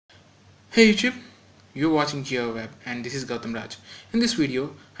Hey YouTube, you're watching GRVWEB and this is Gowtham Raj. In this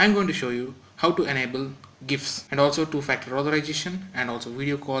video, I'm going to show you how to enable GIFs and also two-factor authorization and also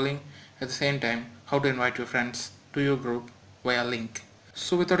video calling. At the same time, how to invite your friends to your group via link.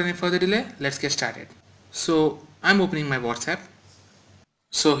 So without any further delay, let's get started. So I'm opening my WhatsApp.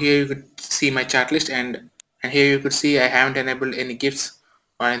 So here you could see my chat list and here you could see I haven't enabled any GIFs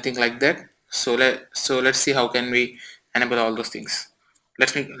or anything like that. So let's see how can we enable all those things.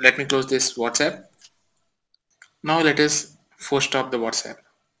 Let me close this WhatsApp. Now let us force stop the WhatsApp.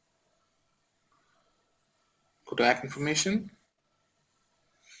 Go to app information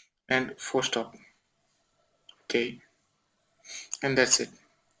and force stop. Okay, and that's it.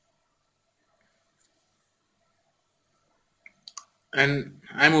 And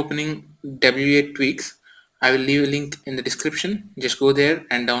I'm opening W8 tweaks. I will leave a link in the description. Just go there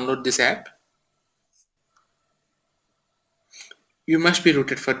and download this app. You must be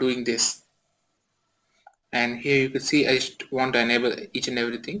rooted for doing this. And here you can see I just want to enable each and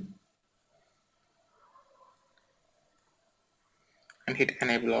everything and hit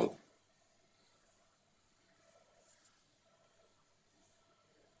enable all.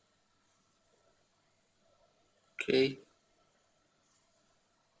 Okay.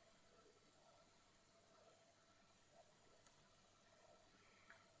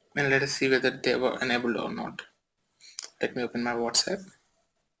 And let us see whether they were enabled or not. Let me open my WhatsApp.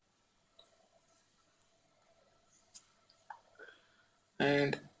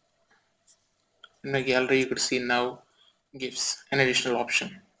 And in my gallery you could see now GIFs, an additional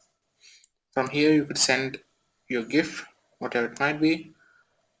option. From here you could send your GIF, whatever it might be.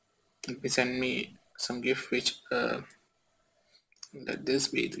 Let me send me some GIF which let this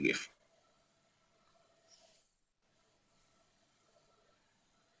be the GIF.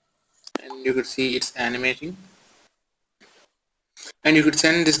 And you could see it's animating. And you could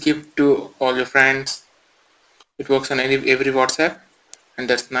send this GIF to all your friends. It works on every WhatsApp and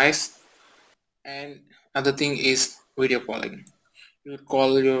that's nice. And other thing is video calling. You would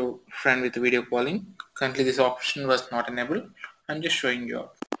call your friend with video calling. Currently this option was not enabled. I'm just showing you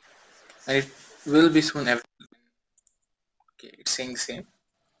up. And it will be soon available. Okay, it's saying the same.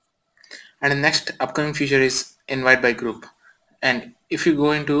 And the next upcoming feature is invite by group. And if you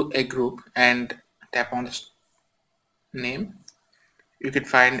go into a group and tap on this name, you can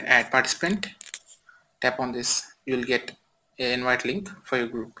find add participant. Tap on this, you'll get an invite link for your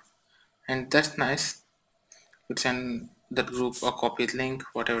group, and that's nice. You could send that group a copy link,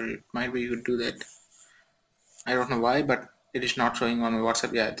 whatever it might be. You could do that. I don't know why, but it is not showing on my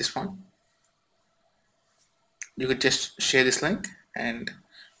WhatsApp. Yeah, this one. You could just share this link and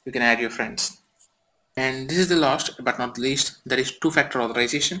you can add your friends. And this is the last but not least, that is two-factor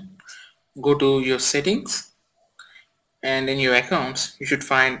authorization. Go to your settings and in your accounts you should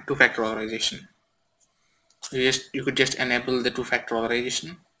find two-factor authorization. You could just enable the two-factor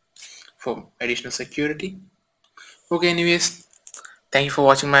authorization for additional security. Okay, anyways, thank you for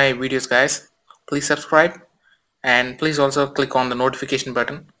watching my videos, guys. Please subscribe and please also click on the notification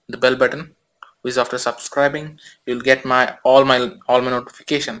button, the bell button, which after subscribing you'll get my all my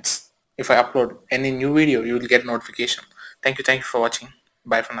notifications. If I upload any new video, you will get notification. Thank you for watching.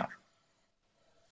 Bye for now.